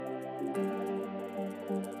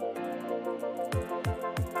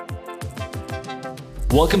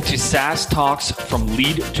Welcome to SaaS Talks from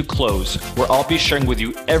Lead to Close, where I'll be sharing with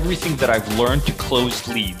you everything that I've learned to close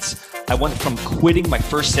leads. I went from quitting my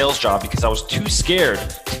first sales job because I was too scared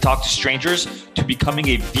to talk to strangers to becoming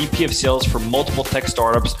a VP of sales for multiple tech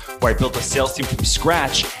startups where I built a sales team from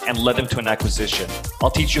scratch and led them to an acquisition.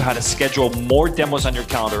 I'll teach you how to schedule more demos on your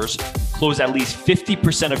calendars, close at least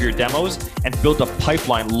 50% of your demos, and build a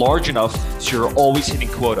pipeline large enough so you're always hitting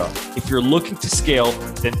quota. If you're looking to scale,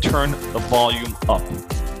 then turn the volume up.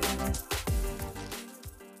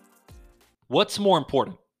 What's more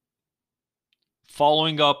important?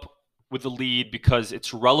 Following up with a lead because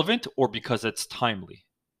it's relevant or because it's timely?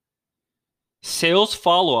 Sales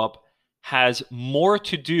follow-up has more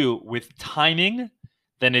to do with timing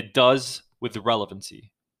than it does with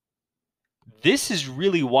relevancy. This is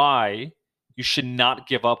really why you should not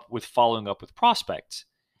give up with following up with prospects.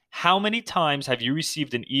 How many times have you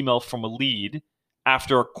received an email from a lead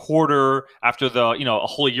after a quarter, after a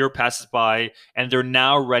whole year passes by, and they're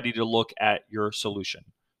now ready to look at your solution?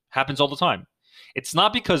 Happens all the time. It's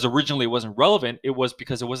not because originally it wasn't relevant, it was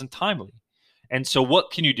because it wasn't timely. And so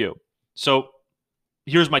what can you do? So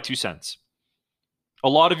here's my 2 cents. A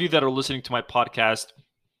lot of you that are listening to my podcast,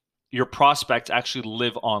 your prospects actually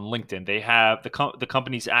live on LinkedIn. They have the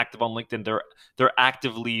company's active on LinkedIn. They're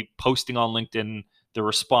actively posting on LinkedIn. They're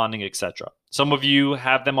responding, etc. Some of you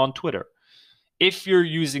have them on Twitter. If you're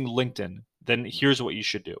using LinkedIn, then here's what you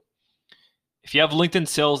should do. If you have LinkedIn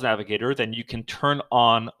Sales Navigator, then you can turn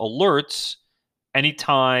on alerts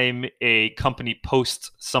anytime a company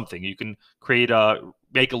posts something. You can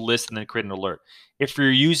make a list and then create an alert. If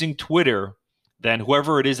you're using Twitter, then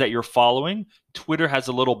whoever it is that you're following, Twitter has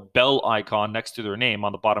a little bell icon next to their name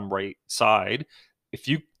on the bottom right side. If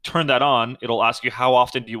you turn that on, it'll ask you how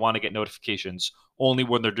often do you want to get notifications? Only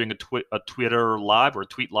when they're doing a Twitter live or a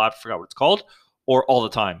tweet live, I forgot what it's called, or all the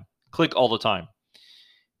time. Click all the time.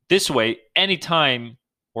 This way, anytime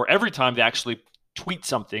or every time they actually tweet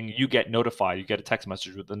something, you get notified. You get a text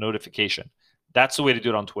message with the notification. That's the way to do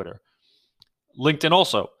it on Twitter. LinkedIn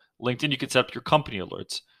also. LinkedIn, you can set up your company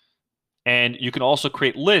alerts. And you can also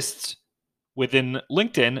create lists within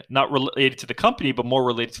LinkedIn, not related to the company, but more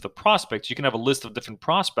related to the prospects. You can have a list of different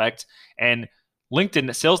prospects, and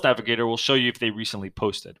LinkedIn Sales Navigator will show you if they recently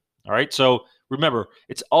posted. All right. So remember,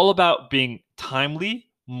 it's all about being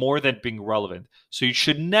timely more than being relevant. So you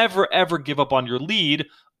should never, ever give up on your lead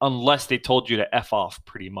unless they told you to F off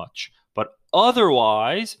pretty much. But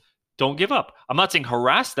otherwise, don't give up. I'm not saying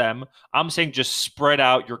harass them. I'm saying just spread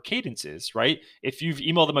out your cadences, right? If you've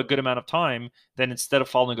emailed them a good amount of time, then instead of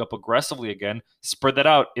following up aggressively again, spread that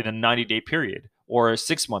out in a 90-day period or a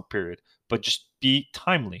 6-month period, but just be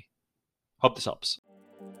timely. Hope this helps.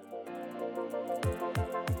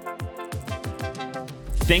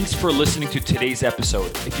 Thanks for listening to today's episode.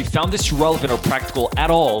 If you found this relevant or practical at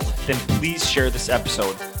all, then please share this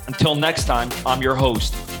episode. Until next time, I'm your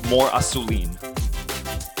host, Mor Asulin.